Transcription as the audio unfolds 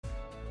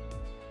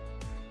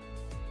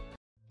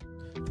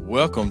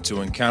Welcome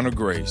to Encounter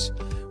Grace,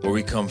 where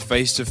we come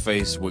face to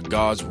face with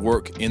God's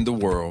work in the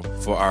world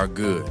for our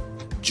good.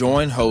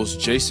 Join host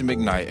Jason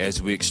McKnight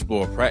as we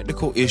explore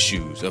practical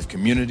issues of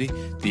community,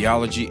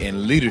 theology,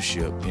 and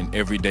leadership in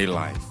everyday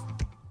life.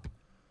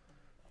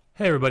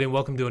 Hey everybody, and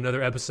welcome to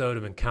another episode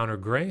of Encounter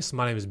Grace.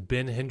 My name is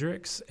Ben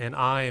Hendricks, and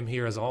I am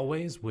here as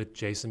always with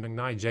Jason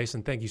McKnight.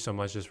 Jason, thank you so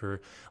much just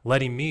for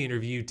letting me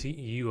interview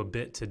you a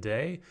bit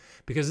today,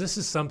 because this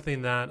is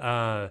something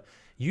that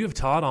you have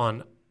taught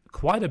on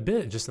quite a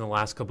bit just in the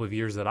last couple of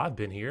years that I've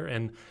been here,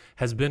 and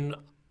has been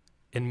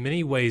in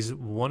many ways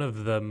one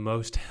of the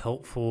most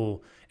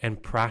helpful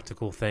and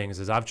practical things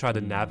as I've tried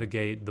to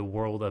navigate the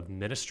world of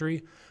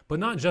ministry, but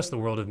not just the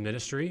world of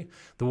ministry,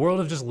 the world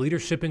of just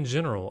leadership in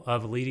general,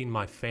 of leading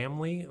my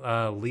family,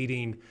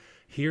 leading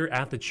here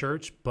at the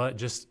church, but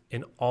just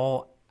in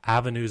all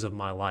avenues of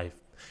my life.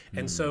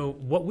 And so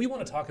what we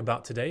want to talk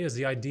about today is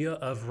the idea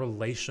of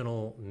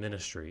relational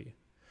ministry.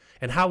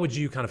 And how would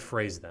you kind of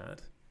phrase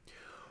that?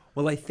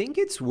 Well, I think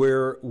it's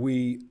where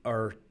we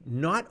are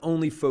not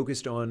only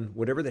focused on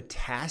whatever the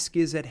task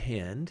is at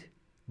hand,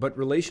 but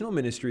relational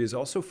ministry is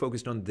also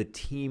focused on the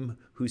team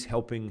who's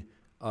helping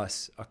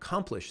us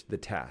accomplish the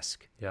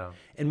task. Yeah.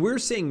 And we're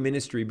saying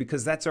ministry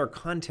because that's our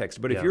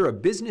context. But if you're a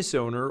business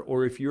owner,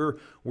 or if you're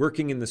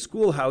working in the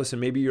schoolhouse and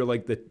maybe you're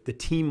like the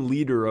team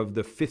leader of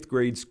the fifth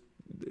grade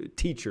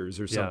teachers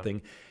or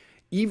something,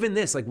 even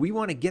this, like, we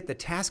want to get the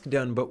task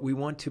done, but we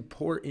want to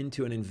pour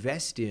into and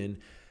invest in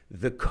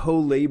the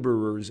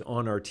co-laborers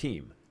on our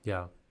team.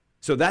 Yeah.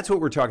 So that's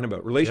what we're talking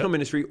about, relational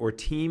ministry or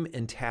team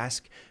and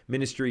task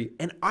ministry.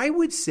 And I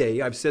would say,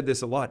 I've said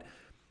this a lot,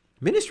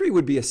 ministry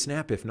would be a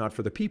snap if not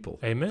for the people.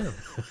 Amen.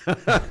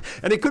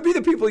 And it could be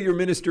the people you're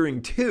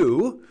ministering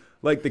to,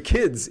 like the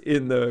kids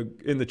in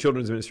the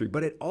children's ministry,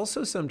 but it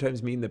also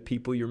sometimes means the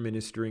people you're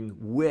ministering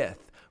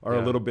with are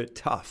a little bit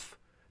tough,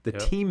 the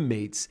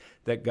teammates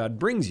that God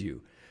brings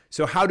you.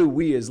 So how do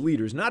we as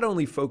leaders not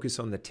only focus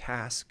on the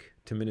task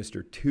to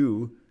minister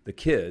to the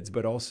kids,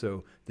 but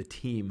also the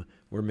team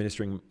we're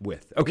ministering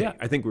with? Okay,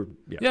 I think we're...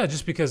 Yeah,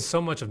 just because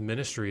so much of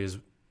ministry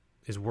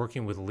is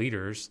working with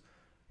leaders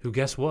who,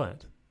 guess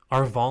what,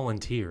 are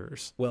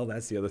volunteers. Well,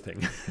 that's the other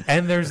thing.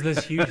 And there's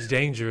this huge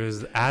danger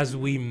is as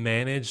we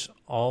manage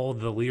all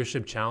the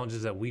leadership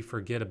challenges that we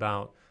forget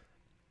about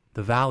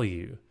the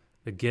value,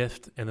 the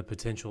gift, and the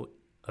potential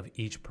of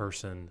each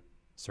person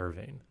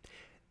serving.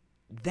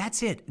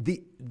 That's it.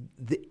 The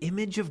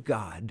image of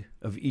God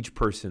of each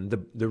person,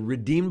 the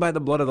redeemed by the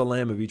blood of the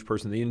Lamb of each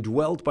person, the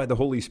indwelt by the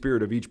Holy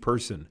Spirit of each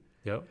person.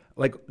 Yep.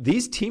 Like,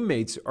 these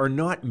teammates are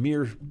not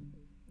mere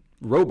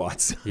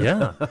robots.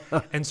 Yeah.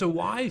 And so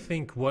why I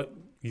think what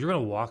you're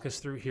going to walk us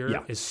through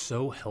here is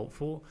so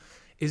helpful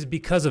is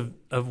because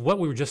of what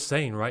we were just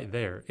saying right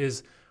there.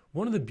 Is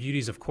one of the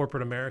beauties of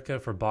corporate America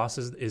for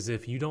bosses is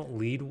if you don't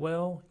lead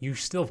well, you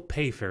still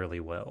pay fairly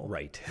well.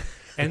 Right.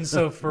 And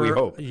so for... We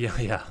hope.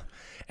 Yeah.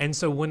 And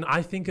so when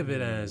I think of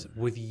it as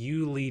with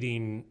you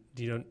leading,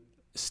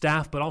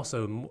 staff, but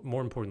also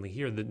more importantly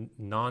here, the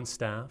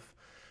non-staff,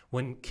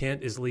 when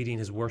Kent is leading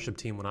his worship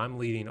team, when I'm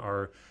leading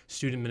our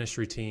student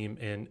ministry team,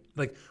 and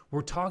like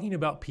we're talking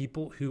about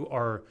people who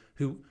are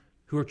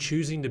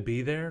choosing to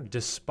be there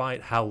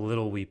despite how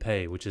little we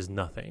pay, which is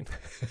nothing.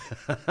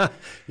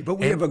 But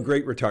we have a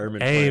great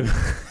retirement plan.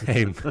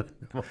 Amen.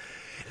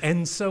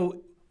 And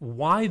so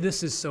why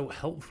this is so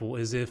helpful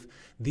is if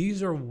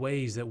these are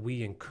ways that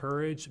we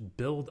encourage,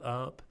 build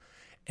up,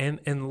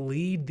 and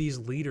lead these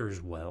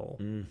leaders well,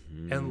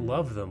 and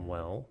love them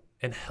well,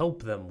 and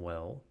help them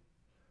well,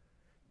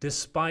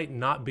 despite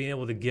not being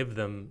able to give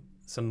them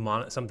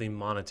something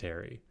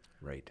monetary.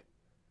 Right.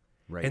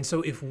 And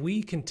so if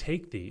we can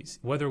take these,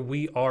 whether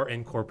we are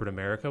in corporate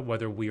America,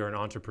 whether we are an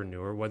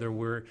entrepreneur, whether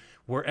we're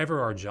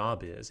wherever our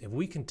job is, if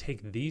we can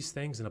take these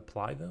things and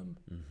apply them,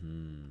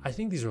 I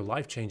think these are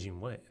life-changing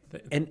ways.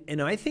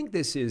 And I think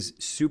this is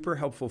super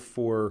helpful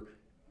for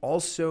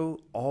also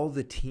all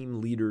the team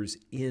leaders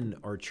in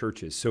our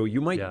churches. So you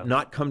might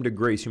not come to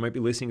Grace. You might be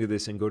listening to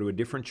this and go to a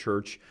different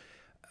church.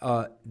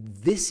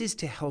 This is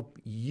to help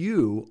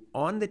you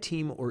on the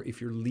team, or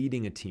if you're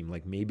leading a team,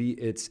 like maybe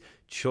it's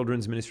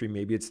children's ministry,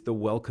 maybe it's the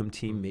welcome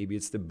team, maybe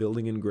it's the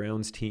building and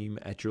grounds team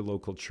at your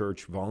local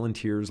church,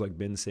 volunteers like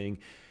Ben's saying,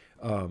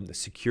 the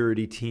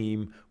security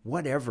team,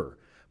 whatever.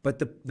 But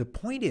the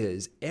point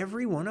is,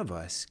 every one of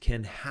us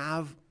can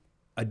have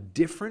a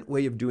different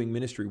way of doing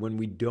ministry when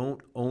we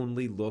don't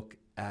only look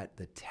at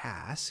the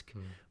task,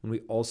 when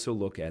we also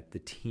look at the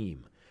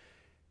team.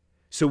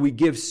 So we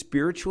give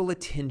spiritual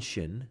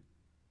attention,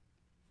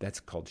 that's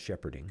called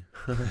shepherding,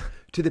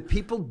 to the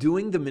people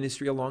doing the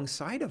ministry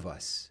alongside of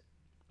us.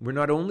 We're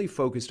not only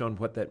focused on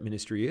what that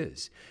ministry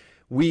is.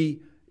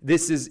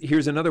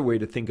 Here's another way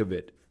to think of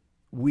it.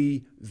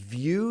 We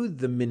view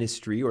the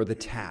ministry or the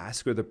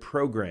task or the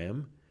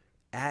program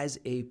as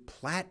a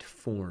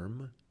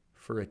platform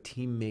for a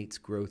teammate's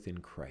growth in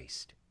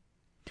Christ.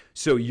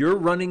 So you're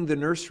running the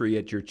nursery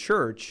at your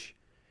church,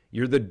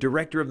 you're the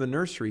director of the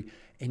nursery,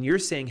 and you're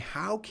saying,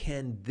 how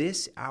can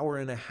this hour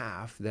and a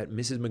half that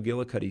Mrs.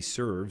 McGillicuddy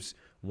serves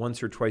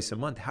once or twice a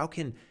month, how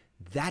can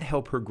that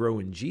help her grow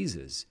in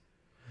Jesus?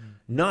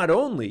 Not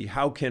only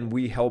how can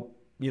we help,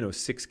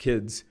 6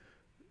 kids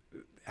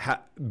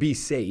be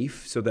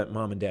safe so that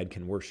mom and dad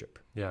can worship.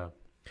 Yeah.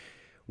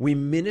 We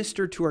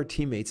minister to our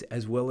teammates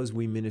as well as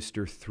we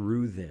minister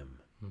through them.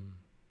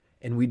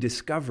 And we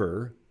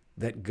discover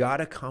that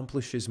God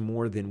accomplishes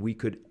more than we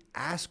could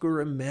ask or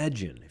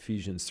imagine,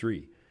 Ephesians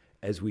 3,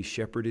 as we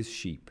shepherd his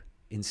sheep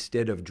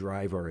instead of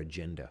drive our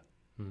agenda.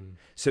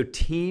 So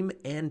team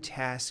and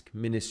task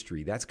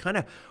ministry, that's kind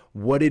of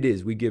what it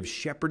is. We give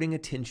shepherding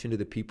attention to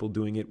the people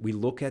doing it. We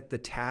look at the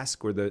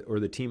task or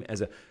the team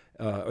as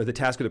or the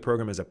task or the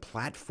program as a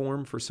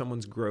platform for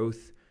someone's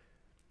growth.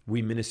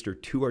 We minister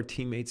to our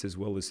teammates as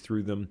well as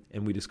through them,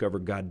 and we discover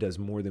God does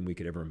more than we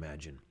could ever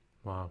imagine.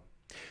 Wow.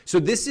 So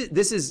this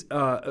is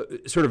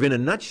sort of in a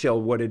nutshell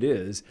what it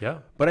is. Yeah.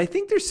 But I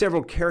think there's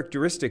several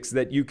characteristics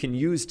that you can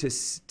use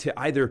to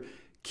either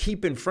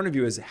keep in front of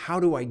you as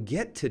how do I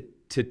get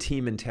to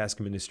team and task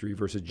ministry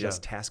versus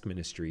just task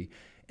ministry.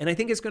 And I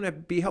think it's going to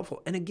be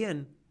helpful. And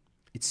again,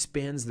 it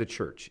spans the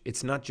church.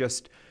 It's not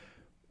just,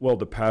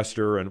 the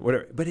pastor and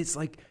whatever, but it's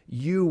like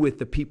you with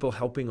the people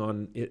helping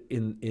on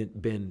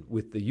Ben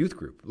with the youth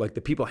group, like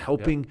the people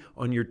helping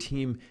on your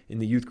team in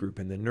the youth group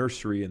and the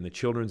nursery and the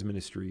children's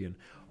ministry and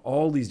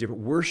all these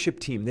different worship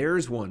team.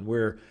 There's one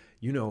where,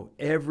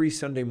 every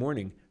Sunday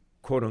morning,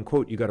 quote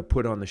unquote, you got to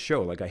put on the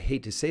show. Like, I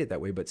hate to say it that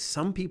way, but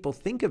some people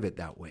think of it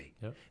that way.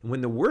 Yep. And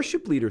when the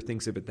worship leader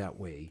thinks of it that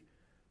way,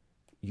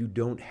 you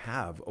don't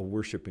have a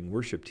worshiping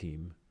worship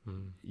team.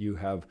 You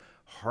have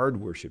hard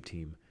worship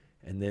team,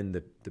 and then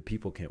the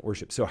people can't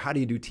worship. So how do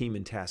you do team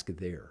and task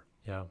there?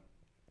 Yeah.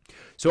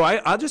 So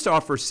I'll just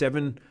offer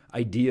 7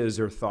 ideas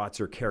or thoughts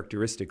or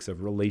characteristics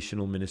of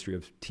relational ministry,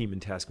 of team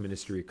and task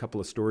ministry, a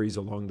couple of stories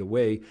along the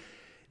way.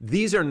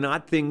 These are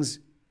not things...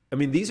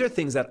 these are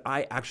things that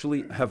I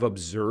actually have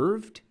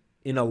observed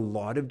in a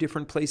lot of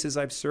different places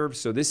I've served.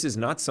 So this is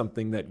not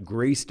something that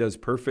Grace does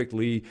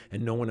perfectly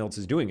and no one else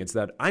is doing. It's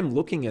that I'm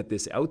looking at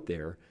this out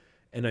there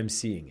and I'm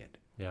seeing it.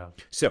 Yeah.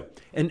 So,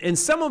 and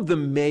some of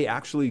them may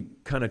actually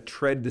kind of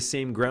tread the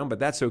same ground, but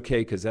that's okay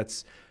because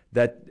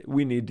that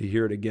we need to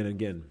hear it again and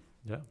again.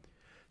 Yeah.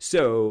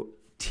 So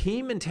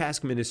team and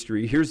task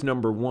ministry, here's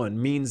number 1,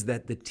 means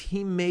that the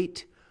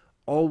teammate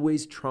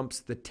always trumps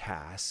the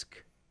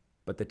task,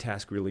 but the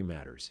task really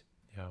matters.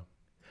 Yeah.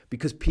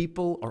 Because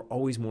people are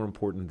always more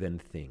important than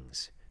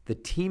things. The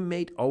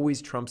teammate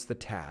always trumps the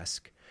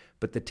task,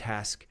 but the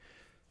task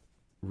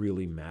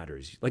really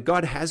matters. Like,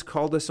 God has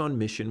called us on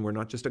mission. We're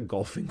not just a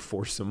golfing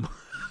foursome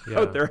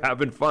out there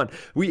having fun.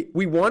 We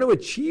want to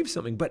achieve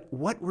something, but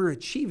what we're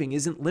achieving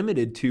isn't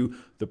limited to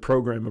the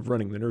program of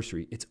running the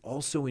nursery. It's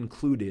also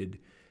included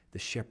the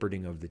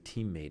shepherding of the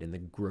teammate and the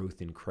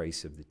growth in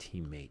Christ of the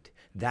teammate.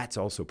 That's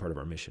also part of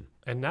our mission.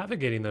 And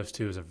navigating those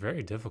two is a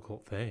very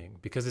difficult thing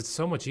because it's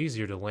so much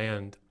easier to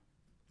land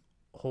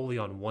wholly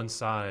on one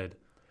side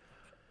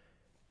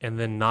and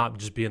then not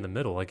just be in the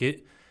middle. Like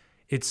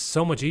it's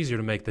so much easier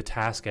to make the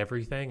task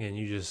everything and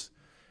you just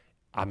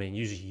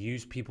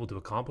use people to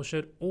accomplish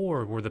it,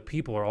 or where the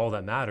people are all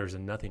that matters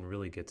and nothing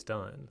really gets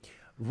done.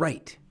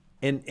 Right.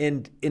 And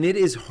it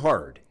is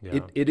hard.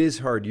 Yeah. It is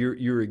hard.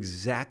 You're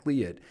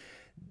exactly it.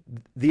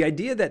 The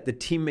idea that the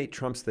teammate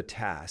trumps the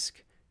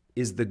task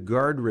is the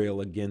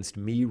guardrail against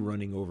me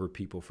running over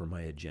people for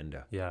my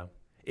agenda. Yeah.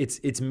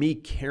 It's me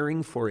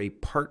caring for a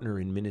partner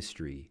in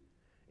ministry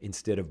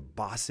instead of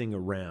bossing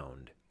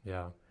around.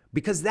 Yeah.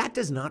 Because that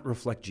does not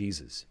reflect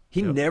Jesus.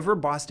 He never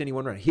bossed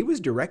anyone around. He was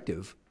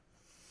directive,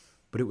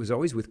 but it was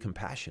always with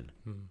compassion.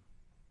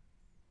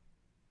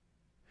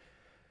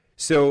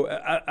 So,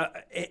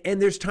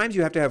 and there's times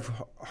you have to have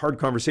hard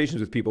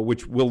conversations with people,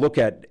 which we'll look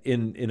at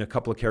in a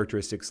couple of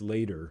characteristics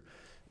later.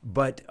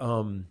 But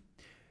the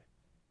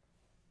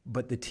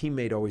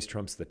teammate always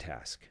trumps the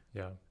task.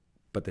 Yeah.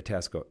 But the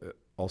task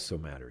also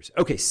matters.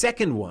 Okay,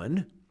 second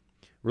one,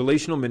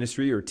 relational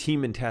ministry or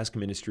team and task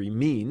ministry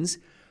means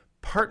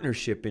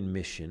partnership in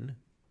mission,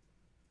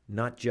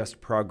 not just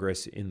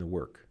progress in the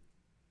work.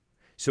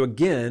 So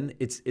again,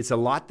 it's a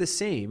lot the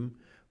same,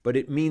 but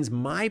it means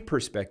my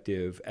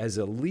perspective as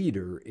a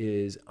leader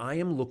is I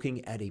am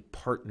looking at a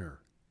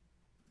partner.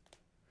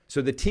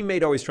 So the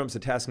teammate always trumps the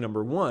task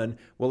number one.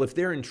 Well, if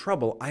they're in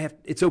trouble,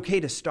 it's okay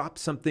to stop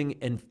something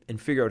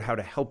and figure out how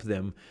to help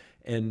them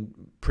and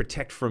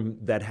protect from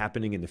that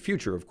happening in the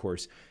future, of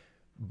course.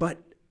 But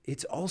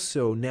it's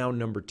also now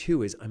number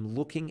two is I'm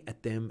looking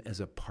at them as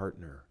a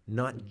partner,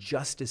 not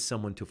just as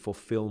someone to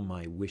fulfill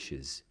my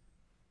wishes.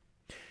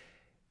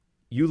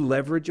 You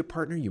leverage a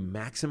partner, you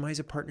maximize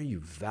a partner, you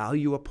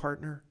value a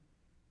partner.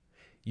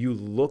 You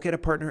look at a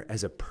partner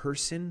as a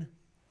person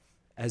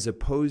as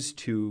opposed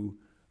to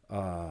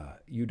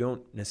you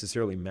don't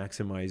necessarily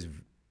maximize,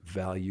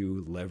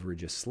 value,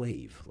 leverage a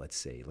slave, let's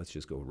say. Let's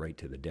just go right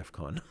to the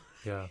DEFCON,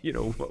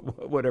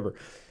 whatever.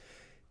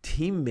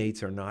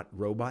 Teammates are not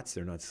robots.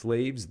 They're not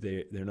slaves.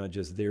 They're not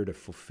just there to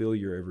fulfill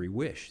your every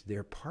wish.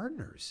 They're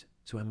partners.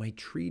 So am I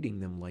treating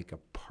them like a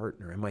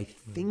partner? Am I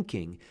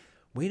thinking,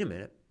 wait a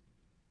minute,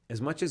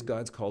 as much as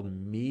God's called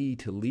me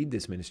to lead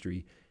this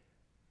ministry,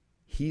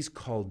 He's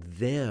called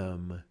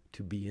them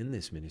to be in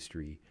this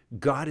ministry.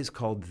 God has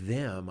called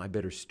them. I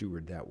better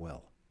steward that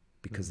well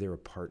because they're a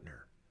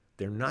partner.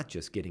 They're not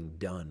just getting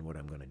done what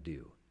I'm going to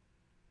do.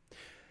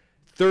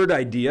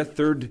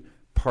 Third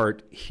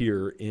part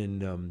here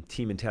in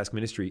team and task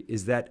ministry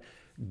is that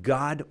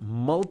God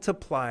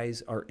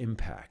multiplies our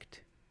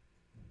impact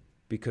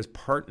because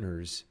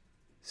partners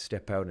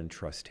step out and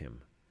trust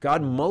him.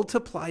 God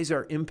multiplies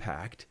our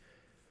impact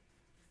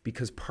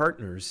because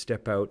partners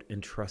step out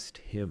and trust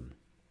him.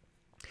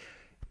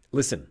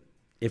 Listen,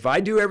 if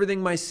I do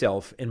everything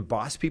myself and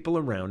boss people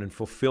around and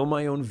fulfill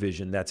my own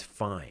vision, that's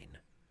fine.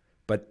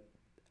 But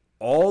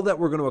all that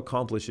we're going to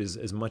accomplish is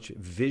as much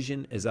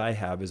vision as I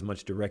have, as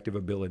much directive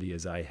ability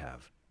as I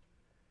have.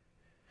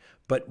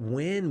 But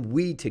when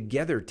we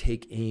together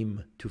take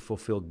aim to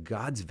fulfill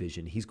God's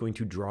vision, he's going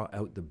to draw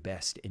out the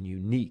best and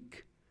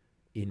unique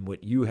in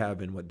what you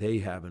have and what they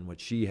have and what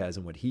she has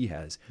and what he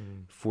has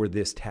for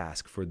this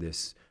task, for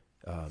this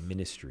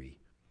ministry.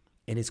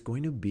 And it's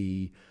going to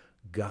be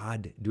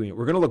God doing it.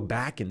 We're going to look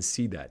back and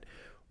see that.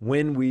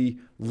 When we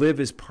live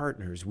as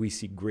partners, we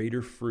see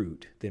greater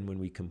fruit than when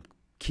we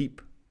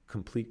keep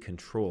complete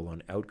control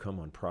on outcome,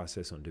 on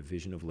process, on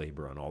division of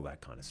labor, on all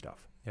that kind of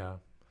stuff. Yeah.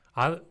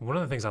 One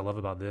of the things I love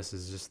about this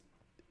is just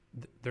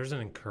there's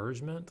an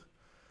encouragement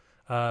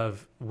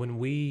of when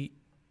we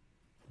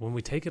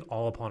take it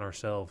all upon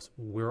ourselves,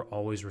 we're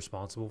always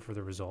responsible for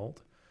the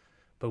result.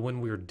 But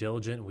when we're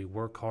diligent, we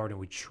work hard, and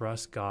we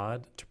trust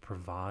God to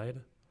provide,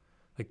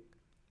 like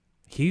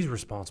he's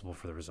responsible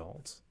for the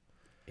results.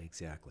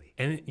 Exactly.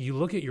 And you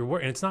look at your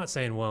work, and it's not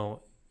saying,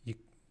 well, you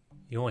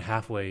only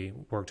halfway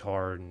worked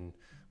hard, and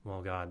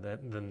well, God,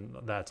 then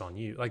that's on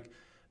you. Like,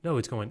 no,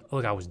 it's going,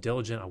 look, I was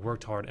diligent, I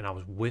worked hard, and I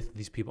was with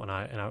these people,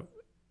 and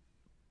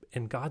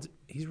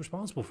he's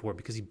responsible for it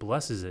because he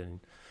blesses it.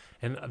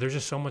 And there's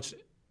just so much,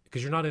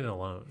 because you're not in it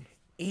alone.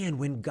 And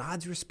when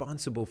God's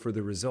responsible for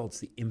the results,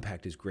 the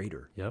impact is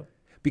greater. Yep.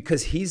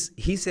 Because he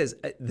says,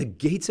 the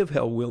gates of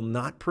hell will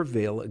not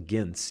prevail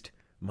against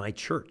my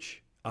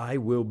church. I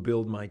will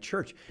build my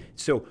church.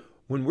 So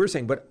when we're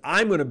saying, but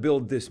I'm going to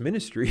build this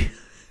ministry,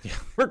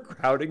 we're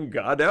crowding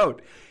God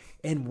out.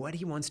 And what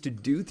he wants to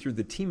do through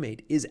the teammate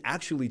is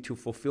actually to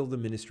fulfill the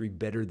ministry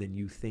better than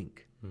you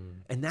think.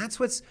 And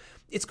that's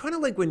it's kind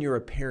of like when you're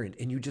a parent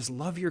and you just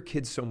love your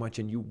kids so much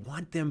and you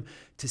want them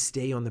to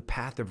stay on the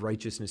path of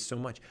righteousness so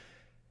much.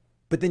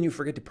 But then you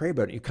forget to pray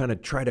about it. You kind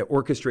of try to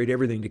orchestrate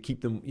everything to keep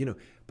them,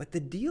 But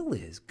the deal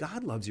is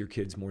God loves your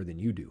kids more than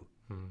you do.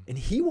 And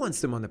he wants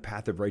them on the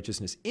path of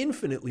righteousness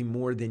infinitely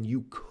more than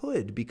you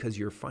could because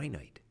you're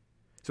finite.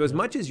 So as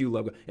much as you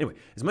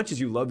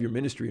love your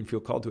ministry and feel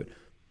called to it,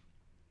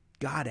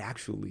 God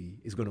actually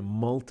is going to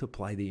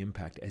multiply the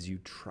impact as you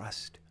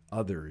trust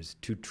others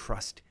to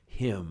trust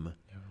him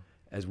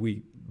as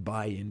we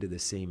buy into the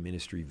same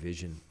ministry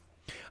vision.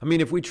 I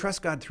mean, if we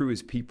trust God through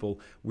his people,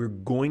 we're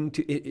going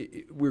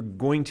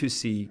to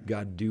see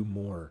God do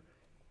more.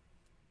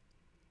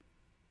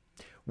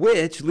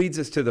 Which leads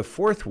us to the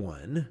fourth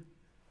one.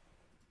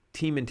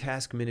 Team and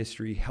task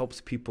ministry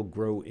helps people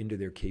grow into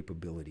their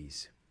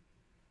capabilities,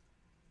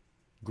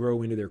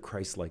 grow into their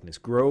Christ-likeness,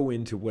 grow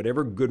into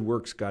whatever good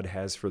works God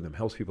has for them,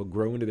 helps people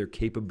grow into their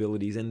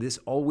capabilities, and this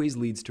always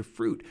leads to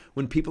fruit.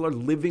 When people are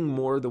living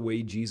more the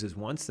way Jesus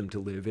wants them to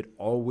live, it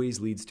always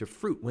leads to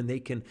fruit. When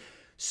they can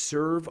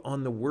serve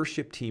on the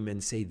worship team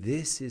and say,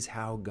 this is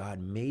how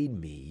God made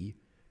me,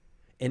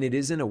 and it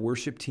isn't a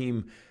worship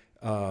team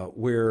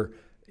where,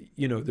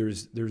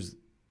 there's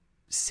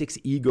 6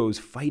 egos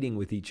fighting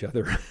with each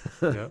other,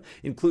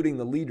 including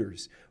the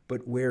leaders,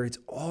 but where it's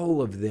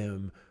all of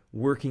them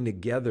working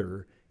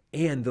together,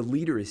 and the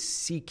leader is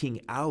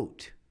seeking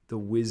out the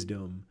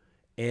wisdom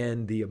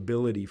and the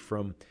ability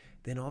from,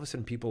 then all of a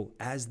sudden people,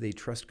 as they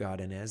trust God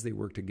and as they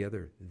work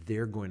together,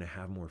 they're going to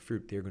have more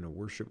fruit. They're going to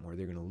worship more.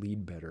 They're going to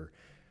lead better.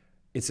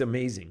 It's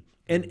amazing.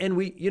 And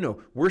we,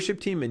 worship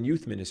team and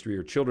youth ministry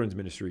or children's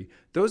ministry,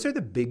 those are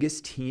the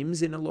biggest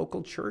teams in a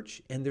local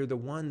church, and they're the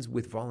ones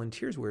with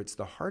volunteers where it's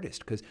the hardest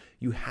because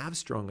you have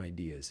strong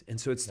ideas.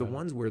 And so it's the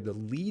ones where the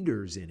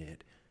leaders in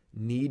it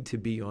need to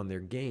be on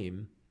their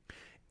game.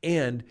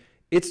 And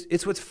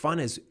it's what's fun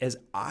as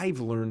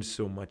I've learned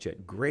so much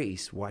at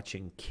Grace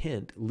watching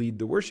Kent lead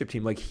the worship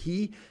team. Like,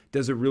 he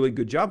does a really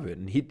good job of it.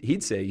 And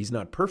he'd say he's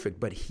not perfect,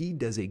 but he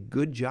does a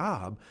good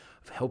job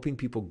of helping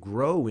people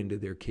grow into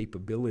their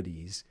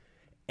capabilities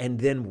and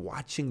then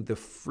watching the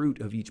fruit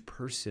of each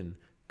person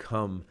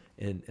come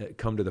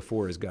to the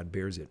fore as God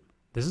bears it.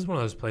 This is one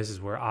of those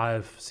places where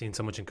I've seen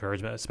so much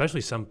encouragement,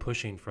 especially some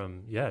pushing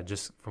from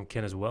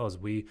Ken, as well as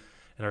we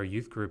in our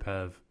youth group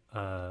have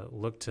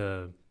looked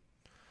to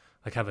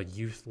have a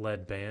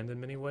youth-led band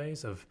in many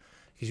ways,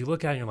 because you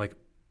look at it and you're like,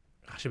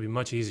 it should be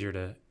much easier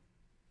to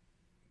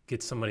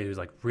get somebody who's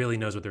really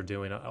knows what they're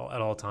doing at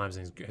all times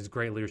and has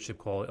great leadership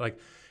quality,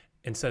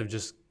 instead of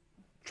just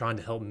trying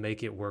to help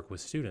make it work with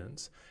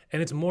students.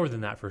 And it's more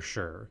than that for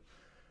sure.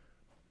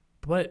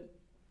 But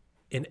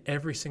in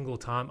every single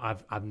time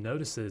I've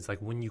noticed it, it's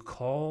when you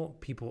call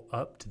people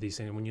up to these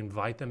things, when you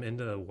invite them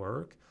into the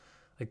work,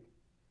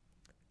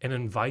 and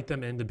invite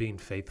them into being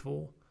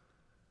faithful,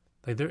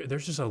 like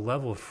there's just a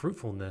level of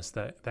fruitfulness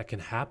that can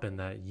happen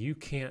that you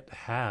can't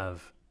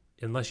have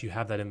unless you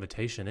have that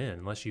invitation in,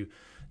 unless you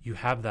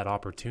have that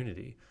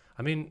opportunity.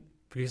 I mean,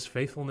 because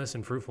faithfulness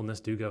and fruitfulness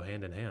do go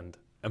hand in hand.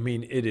 I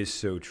mean, it is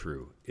so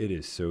true. It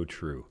is so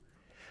true.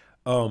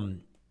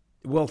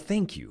 Well,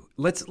 thank you.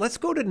 Let's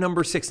go to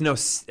number 6. No,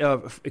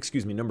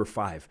 excuse me, number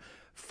 5.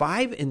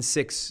 5 and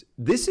 6,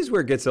 this is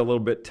where it gets a little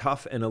bit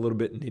tough and a little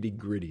bit nitty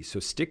gritty. So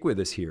stick with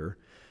us here.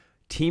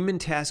 Team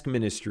and task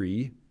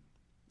ministry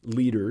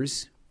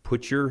leaders,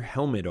 put your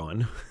helmet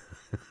on.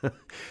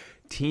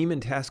 Team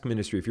and task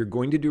ministry, if you're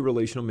going to do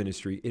relational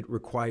ministry, it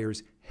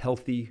requires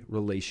healthy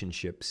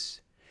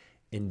relationships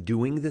and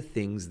doing the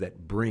things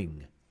that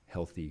bring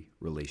healthy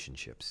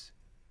relationships.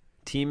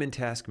 Team and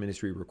task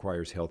ministry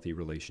requires healthy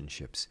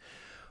relationships.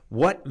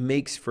 What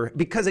makes for,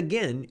 because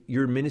again,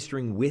 you're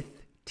ministering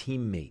with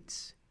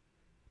teammates,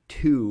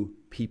 to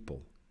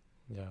people.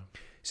 Yeah.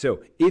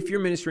 So if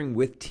you're ministering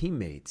with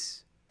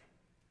teammates,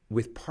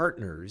 with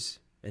partners,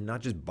 and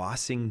not just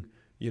bossing,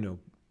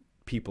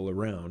 people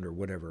around or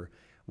whatever,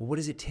 well, what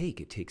does it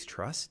take? It takes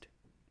trust,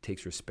 it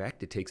takes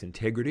respect, it takes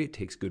integrity, it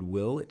takes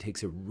goodwill, it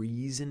takes a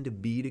reason to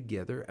be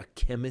together, a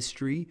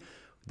chemistry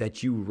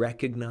that you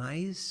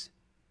recognize.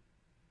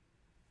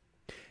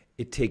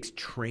 It takes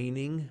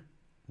training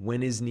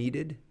when is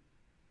needed,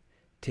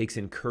 takes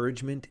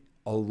encouragement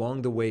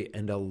along the way,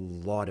 and a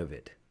lot of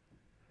it.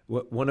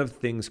 One of the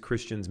things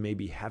Christians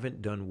maybe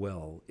haven't done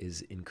well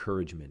is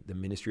encouragement, the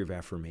ministry of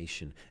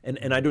affirmation.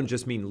 And I don't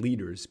just mean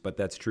leaders, but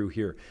that's true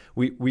here.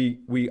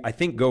 We I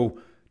think, go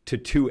to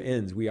two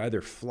ends. We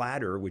either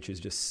flatter, which is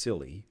just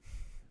silly.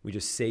 We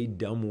just say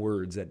dumb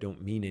words that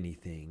don't mean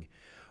anything.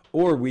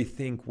 Or we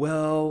think,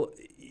 well,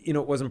 it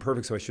wasn't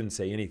perfect, so I shouldn't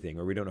say anything.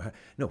 Or we don't know how.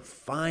 No,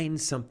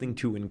 find something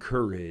to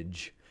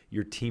encourage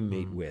your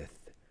teammate with.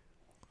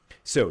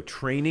 So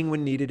training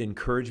when needed,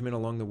 encouragement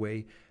along the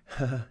way.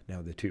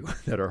 Now the two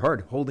that are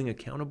hard, holding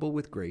accountable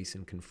with grace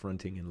and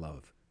confronting in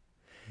love.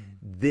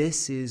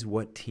 This is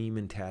what team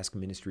and task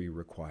ministry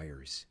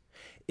requires.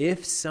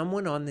 If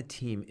someone on the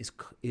team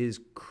is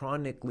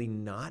chronically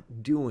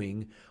not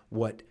doing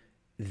what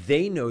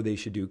they know they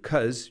should do,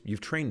 because you've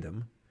trained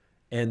them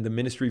and the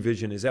ministry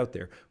vision is out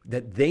there,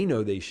 that they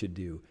know they should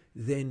do,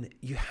 then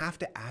you have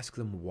to ask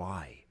them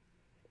why.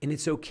 And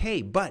it's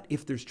okay. But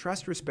if there's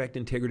trust, respect,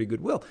 integrity,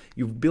 goodwill,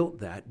 you've built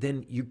that,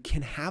 then you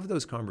can have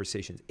those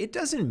conversations. It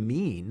doesn't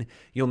mean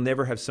you'll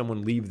never have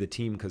someone leave the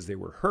team because they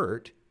were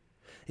hurt.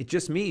 It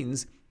just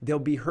means they'll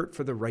be hurt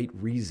for the right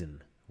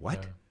reason.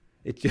 What?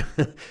 Yeah.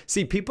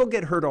 See, people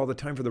get hurt all the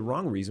time for the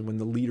wrong reason when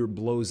the leader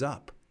blows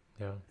up.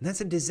 Yeah. And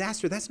that's a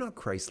disaster. That's not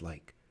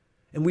Christ-like.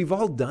 And we've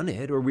all done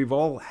it, or we've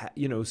all,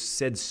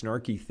 said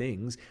snarky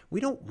things.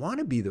 We don't want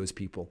to be those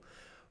people.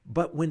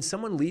 But when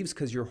someone leaves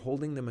because you're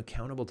holding them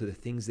accountable to the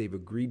things they've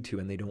agreed to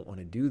and they don't want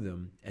to do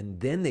them, and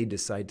then they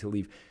decide to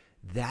leave,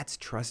 that's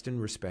trust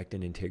and respect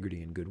and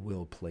integrity and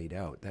goodwill played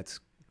out. That's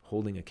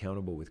holding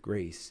accountable with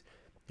grace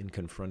and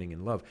confronting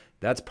in love.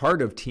 That's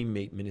part of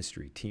teammate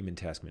ministry, team and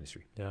task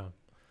ministry. Yeah.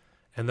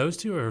 And those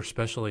two are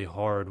especially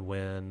hard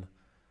when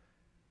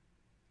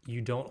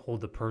you don't hold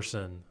the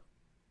person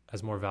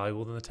as more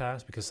valuable than the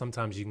task, because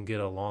sometimes you can get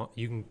along,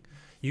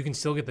 you can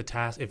still get the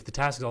task. If the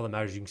task is all that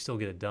matters, you can still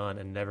get it done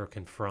and never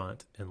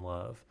confront in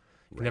love.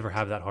 You can never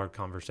have that hard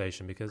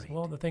conversation because,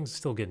 well, the thing's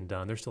still getting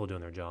done. They're still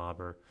doing their job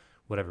or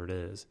whatever it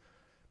is.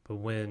 But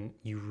when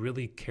you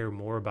really care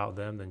more about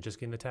them than just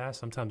getting the task,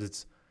 sometimes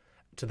it's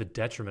to the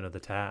detriment of the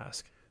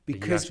task.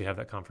 Because you actually have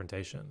that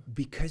confrontation.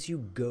 Because you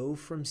go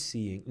from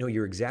seeing, no,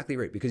 you're exactly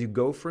right. Because you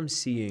go from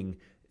seeing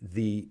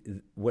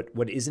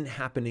what isn't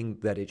happening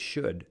that it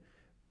should,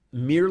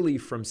 merely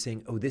from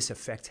saying, oh, this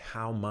affects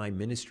how my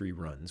ministry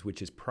runs,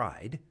 which is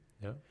pride,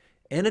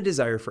 and a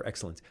desire for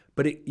excellence.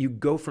 But you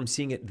go from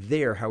seeing it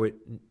there, how it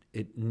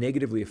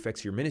negatively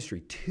affects your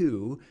ministry,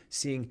 to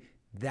seeing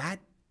that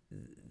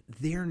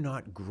they're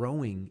not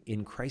growing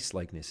in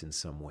Christ-likeness in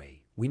some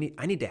way.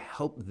 I need to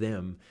help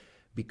them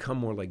become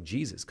more like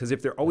Jesus. Because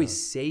if they're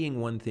always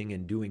saying one thing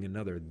and doing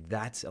another,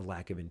 that's a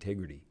lack of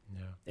integrity.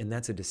 Yeah. And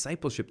that's a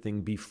discipleship thing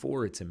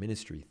before it's a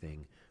ministry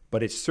thing.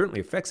 But it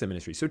certainly affects the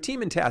ministry. So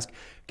team and task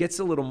gets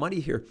a little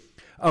muddy here.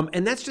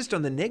 And that's just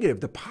on the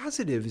negative. The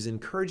positive is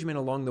encouragement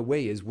along the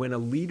way, is when a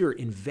leader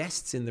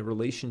invests in the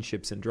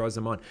relationships and draws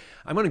them on.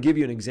 I'm going to give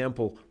you an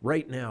example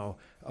right now.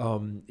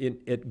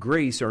 At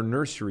Grace, our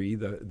nursery,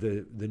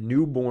 the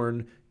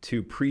newborn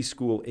to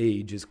preschool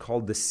age is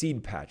called the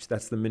Seed Patch.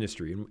 That's the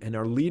ministry. And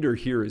our leader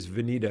here is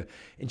Vanita.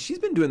 And she's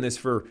been doing this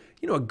for,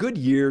 a good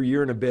year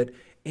and a bit.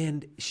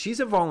 And she's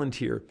a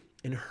volunteer.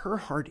 And her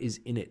heart is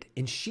in it.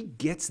 And she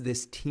gets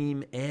this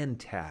team and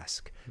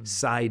task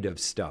side of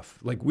stuff.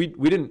 Like we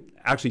didn't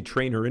actually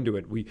train her into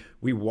it.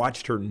 We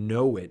watched her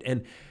know it.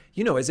 And,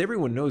 as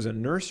everyone knows, a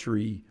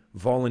nursery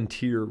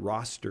volunteer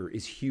roster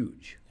is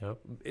huge. Yep.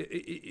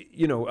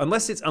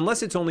 Unless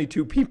it's only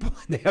 2 people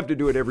and they have to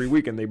do it every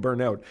week and they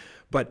burn out.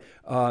 But,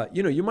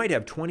 you might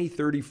have 20,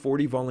 30,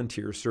 40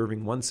 volunteers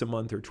serving once a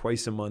month or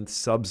twice a month,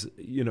 subs,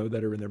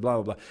 that are in there,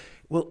 blah, blah, blah.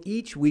 Well,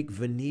 each week,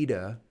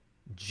 Vanita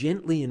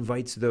gently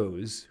invites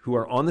those who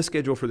are on the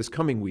schedule for this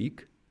coming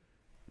week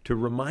to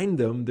remind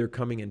them they're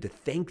coming and to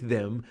thank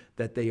them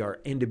that they are,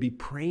 and to be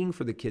praying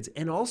for the kids.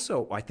 And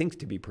also, I think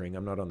to be praying,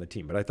 I'm not on the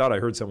team, but I thought I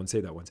heard someone say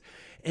that once.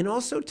 And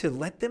also to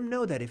let them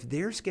know that if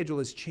their schedule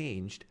has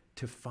changed,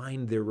 to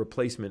find their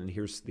replacement. And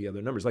here's the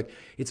other numbers. Like,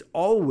 it's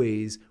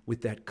always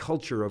with that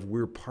culture of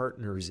we're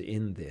partners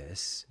in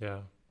this. Yeah.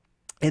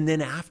 And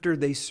then after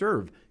they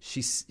serve,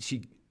 she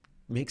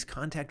makes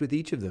contact with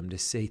each of them to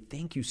say,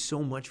 thank you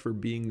so much for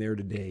being there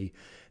today.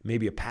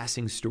 Maybe a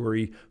passing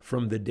story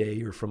from the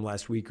day or from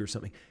last week or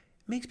something.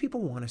 It makes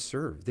people want to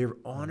serve. They're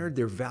honored.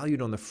 They're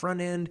valued on the front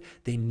end.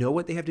 They know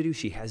what they have to do.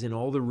 She has in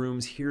all the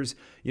rooms. Here's,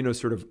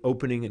 sort of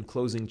opening and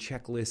closing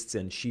checklists,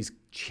 and she's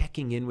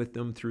checking in with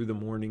them through the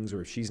mornings,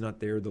 or if she's not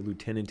there, the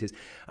lieutenant is.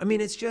 I mean,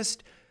 it's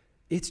just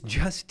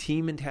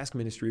team and task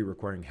ministry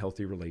requiring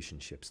healthy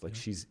relationships. Like,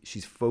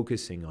 she's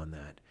focusing on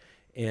that.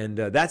 And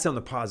that's on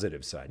the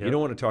positive side. Yep. You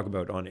don't want to talk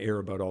about on air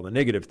about all the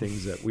negative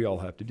things that we all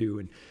have to do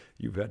and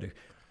you've had to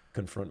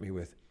confront me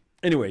with.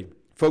 Anyway,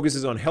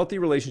 focuses on healthy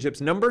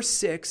relationships. Number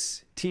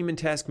 6, team and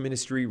task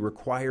ministry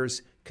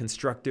requires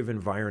constructive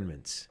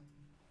environments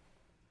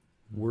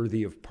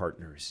worthy of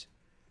partners.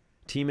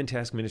 Team and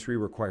task ministry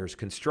requires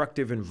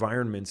constructive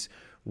environments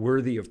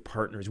worthy of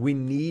partners. We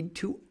need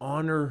to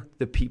honor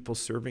the people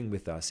serving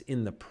with us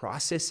in the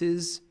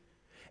processes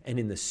and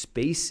in the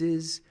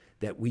spaces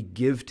that we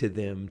give to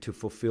them to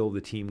fulfill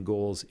the team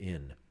goals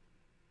in.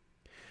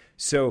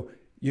 So,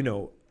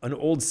 an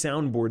old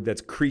soundboard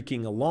that's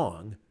creaking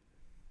along,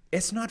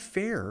 it's not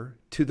fair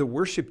to the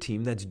worship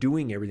team that's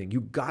doing everything.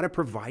 You got to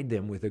provide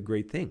them with a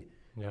great thing.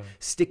 Yeah.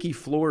 Sticky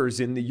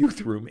floors in the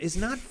youth room is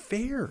not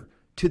fair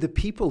to the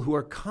people who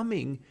are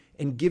coming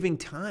and giving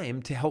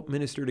time to help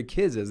minister to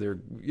kids as they're,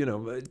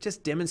 it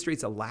just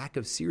demonstrates a lack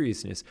of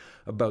seriousness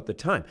about the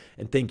time.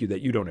 And thank you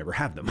that you don't ever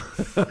have them.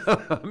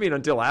 I mean,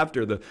 until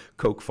after the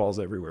Coke falls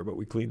everywhere, but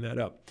we clean that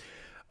up.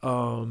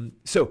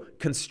 So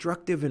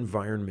constructive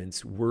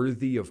environments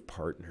worthy of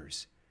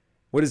partners.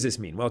 What does this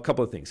mean? Well, a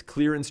couple of things.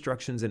 Clear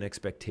instructions and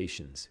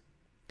expectations.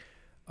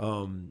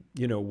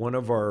 One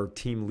of our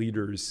team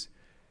leaders,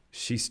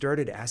 she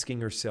started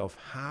asking herself,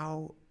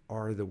 how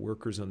are the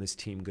workers on this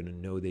team going to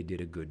know they did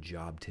a good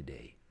job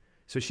today?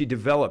 So she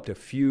developed a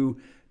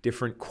few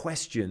different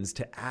questions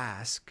to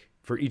ask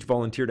for each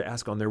volunteer to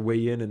ask on their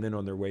way in and then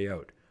on their way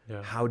out.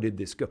 Yeah. How did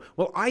this go?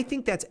 Well, I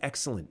think that's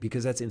excellent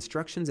because that's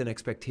instructions and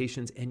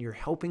expectations, and you're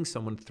helping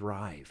someone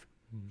thrive.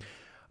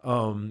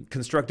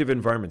 Constructive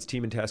environments,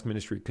 team and task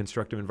ministry,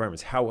 constructive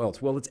environments. How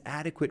else? Well, it's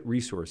adequate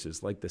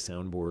resources like the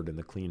soundboard and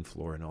the clean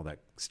floor and all that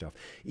stuff.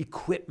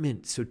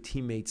 Equipment so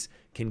teammates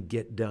can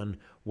get done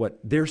what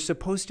they're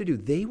supposed to do.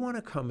 They want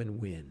to come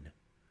and win.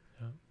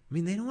 Yeah. I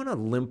mean, they don't want to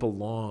limp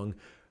along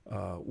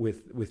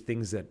with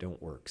things that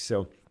don't work.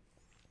 So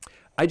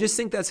I just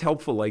think that's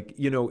helpful. Like,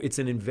 it's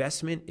an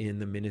investment in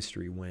the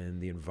ministry when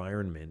the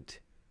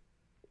environment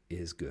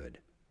is good.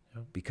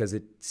 Yeah. Because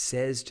it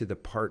says to the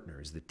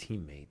partners, the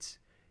teammates,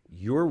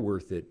 you're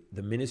worth it.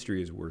 The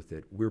ministry is worth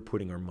it. We're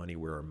putting our money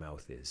where our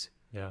mouth is.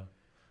 Yeah. I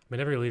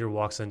mean, every leader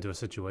walks into a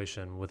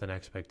situation with an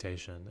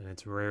expectation, and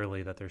it's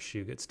rarely that their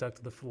shoe gets stuck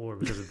to the floor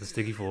because of the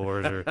sticky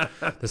floors or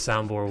the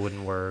soundboard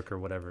wouldn't work or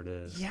whatever it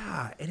is.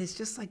 Yeah. And it's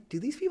just like, do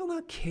these people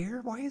not care?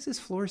 Why is this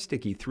floor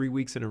sticky 3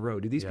 weeks in a row?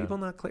 Do these people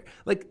not care?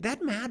 Like,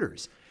 that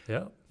matters.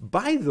 Yeah.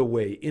 By the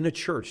way, in a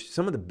church,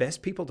 some of the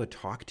best people to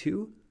talk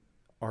to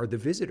are the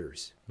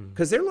visitors,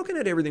 because they're looking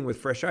at everything with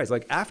fresh eyes.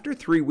 Like, after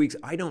 3 weeks,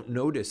 I don't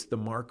notice the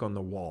mark on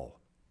the wall.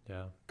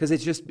 Yeah. Because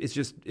it's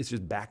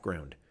just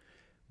background.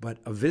 But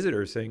a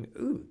visitor saying,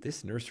 "Ooh,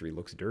 this nursery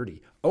looks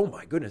dirty. Oh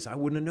my goodness, I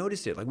wouldn't have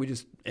noticed it."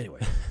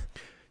 Anyway.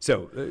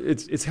 So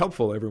it's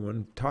helpful,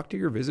 everyone. Talk to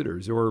your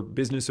visitors or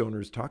business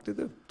owners. Talk to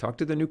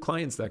the new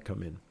clients that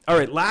come in. All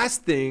right,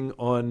 last thing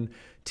on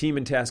team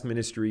and task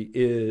ministry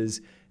is,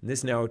 and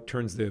this now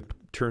turns the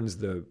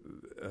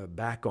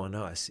back on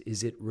us,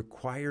 is it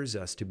requires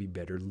us to be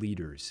better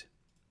leaders.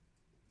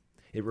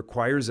 It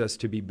requires us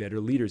to be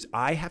better leaders.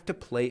 I have to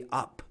play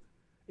up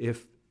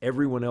if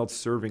everyone else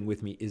serving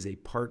with me is a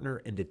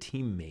partner and a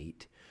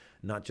teammate,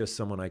 not just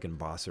someone I can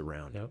boss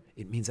around. Yep.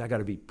 It means I got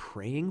to be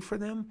praying for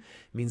them.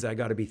 It means I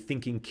got to be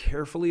thinking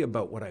carefully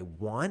about what I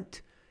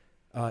want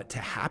to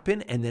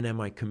happen, and then am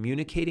I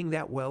communicating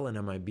that well, and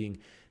am I being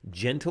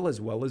gentle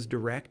as well as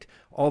direct?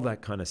 All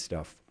that kind of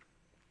stuff.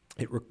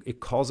 It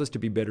calls us to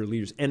be better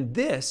leaders. And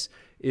this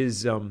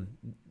is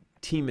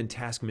team and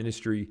task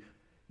ministry.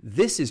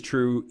 This is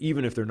true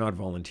even if they're not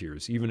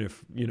volunteers, even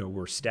if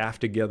we're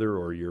staffed together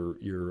or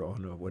you're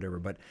on whatever.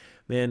 But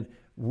man,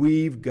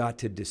 we've got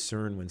to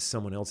discern when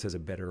someone else has a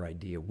better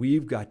idea.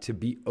 We've got to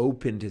be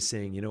open to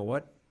saying, you know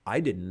what? I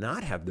did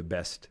not have the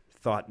best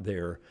thought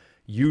there.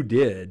 You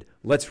did.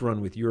 Let's run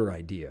with your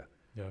idea.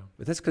 Yeah.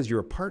 But that's because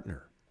you're a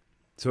partner.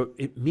 So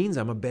it means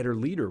I'm a better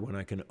leader when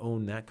I can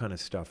own that kind of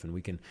stuff and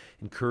we can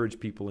encourage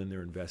people in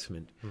their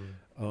investment.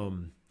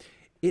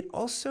 It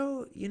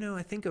also,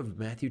 I think of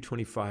Matthew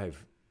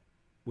 25,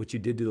 what you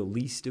did to the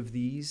least of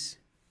these,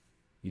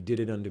 you did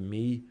it unto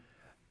me.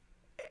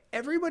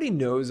 everybody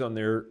knows on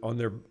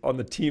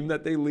the team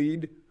that they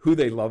lead who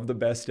they love the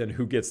best and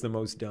who gets the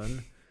most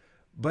done.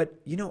 But,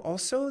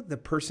 also the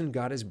person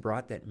God has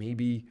brought that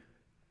maybe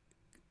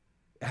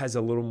has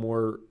a little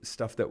more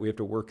stuff that we have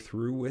to work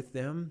through with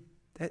them,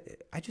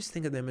 that I just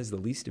think of them as the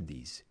least of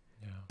these.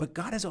 Yeah. But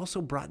God has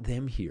also brought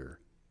them here.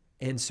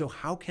 And so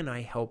how can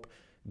I help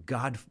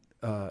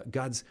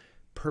God's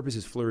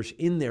purposes flourish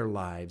in their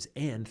lives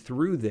and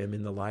through them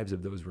in the lives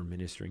of those we're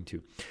ministering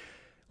to?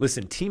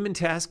 Listen, team and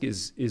task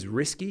is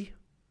risky.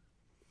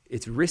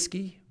 It's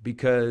risky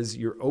because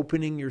you're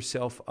opening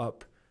yourself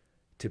up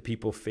to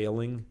people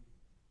failing,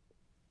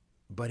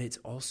 but it's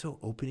also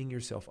opening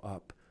yourself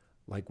up,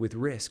 like with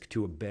risk,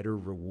 to a better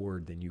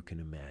reward than you can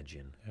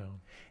imagine. Yeah.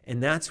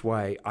 And that's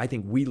why I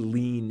think we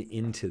lean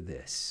into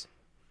this.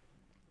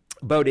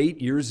 About 8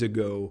 years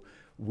ago,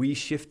 we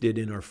shifted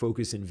in our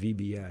focus in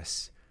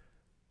VBS,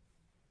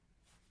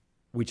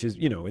 which is,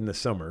 in the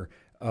summer,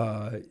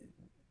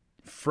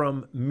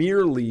 from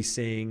merely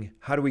saying,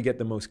 how do we get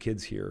the most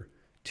kids here,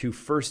 to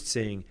first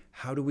saying,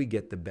 how do we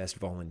get the best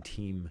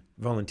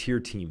volunteer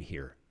team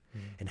here?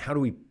 And how do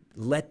we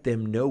let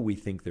them know we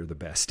think they're the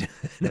best?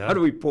 And how do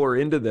we pour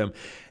into them?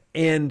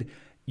 And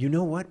you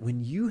know what?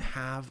 When you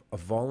have a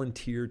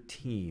volunteer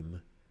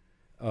team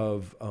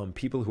of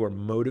people who are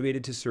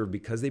motivated to serve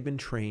because they've been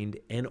trained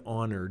and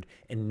honored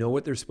and know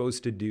what they're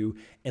supposed to do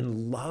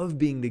and love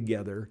being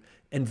together.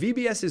 And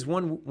VBS is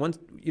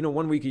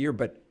one week a year,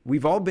 but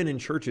we've all been in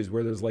churches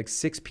where there's like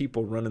 6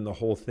 people running the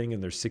whole thing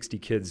and there's 60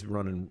 kids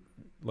running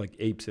like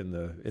apes in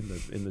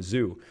the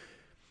zoo.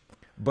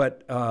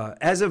 But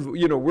as of,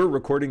 we're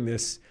recording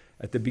this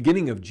at the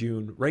beginning of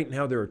June. Right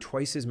now, there are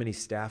twice as many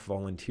staff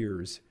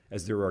volunteers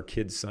as there are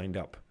kids signed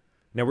up.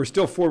 Now, we're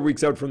still 4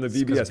 weeks out from the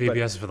VBS. Because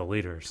VBS is for the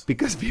leaders.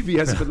 Because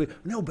VBS is for the leaders.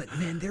 No, but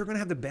man, they're going to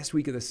have the best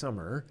week of the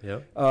summer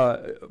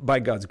by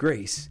God's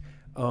grace.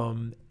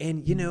 And,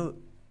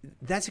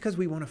 that's because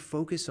we want to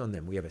focus on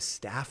them. We have a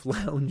staff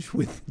lounge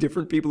with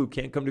different people who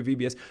can't come to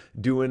VBS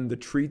doing the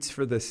treats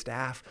for the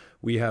staff.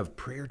 We have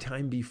prayer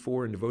time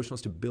before and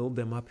devotionals to build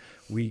them up.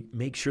 We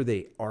make sure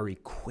they are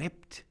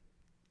equipped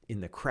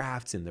in the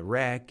crafts, in the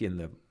rec, in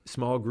the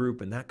small group,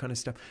 and that kind of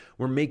stuff.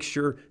 We'll make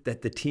sure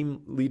that the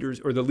team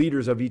leaders or the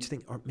leaders of each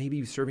thing are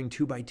maybe serving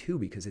 2 by 2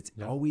 because it's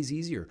always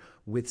easier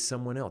with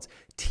someone else.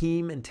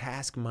 Team and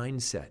task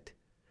mindset.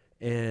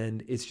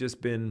 And it's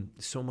just been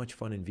so much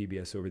fun in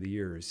VBS over the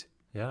years.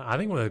 Yeah, I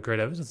think one of the great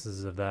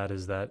evidences of that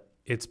is that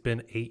it's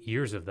been 8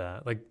 years of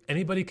that. Like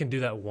anybody can do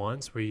that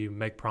once where you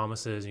make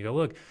promises and you go,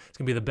 look, it's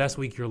going to be the best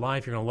week of your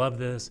life. You're going to love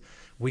this.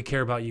 We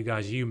care about you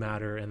guys. You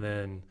matter. And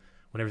then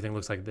when everything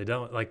looks like they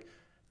don't, like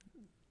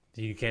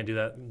you can't do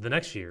that the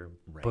next year.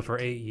 Right. But for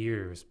 8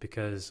 years,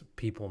 because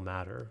people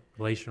matter,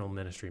 relational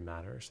ministry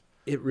matters.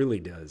 It really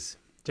does.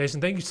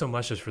 Jason, thank you so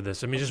much just for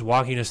this. I mean, just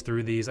walking us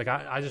through these, like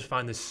I just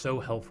find this so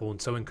helpful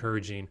and so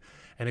encouraging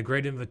and a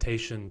great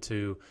invitation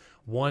to,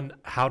 one,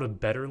 how to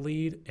better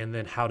lead, and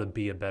then how to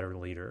be a better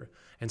leader.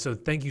 And so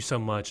thank you so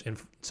much. And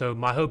so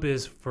my hope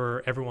is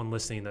for everyone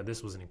listening that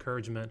this was an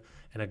encouragement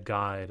and a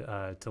guide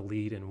to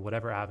lead in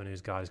whatever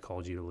avenues God has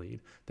called you to lead.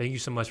 Thank you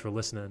so much for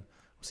listening.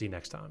 We'll see you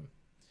next time.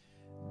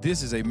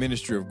 This is a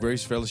ministry of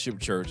Grace Fellowship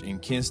Church in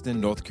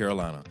Kinston, North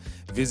Carolina.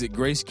 Visit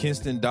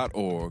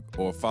gracekinston.org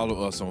or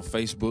follow us on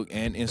Facebook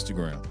and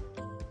Instagram.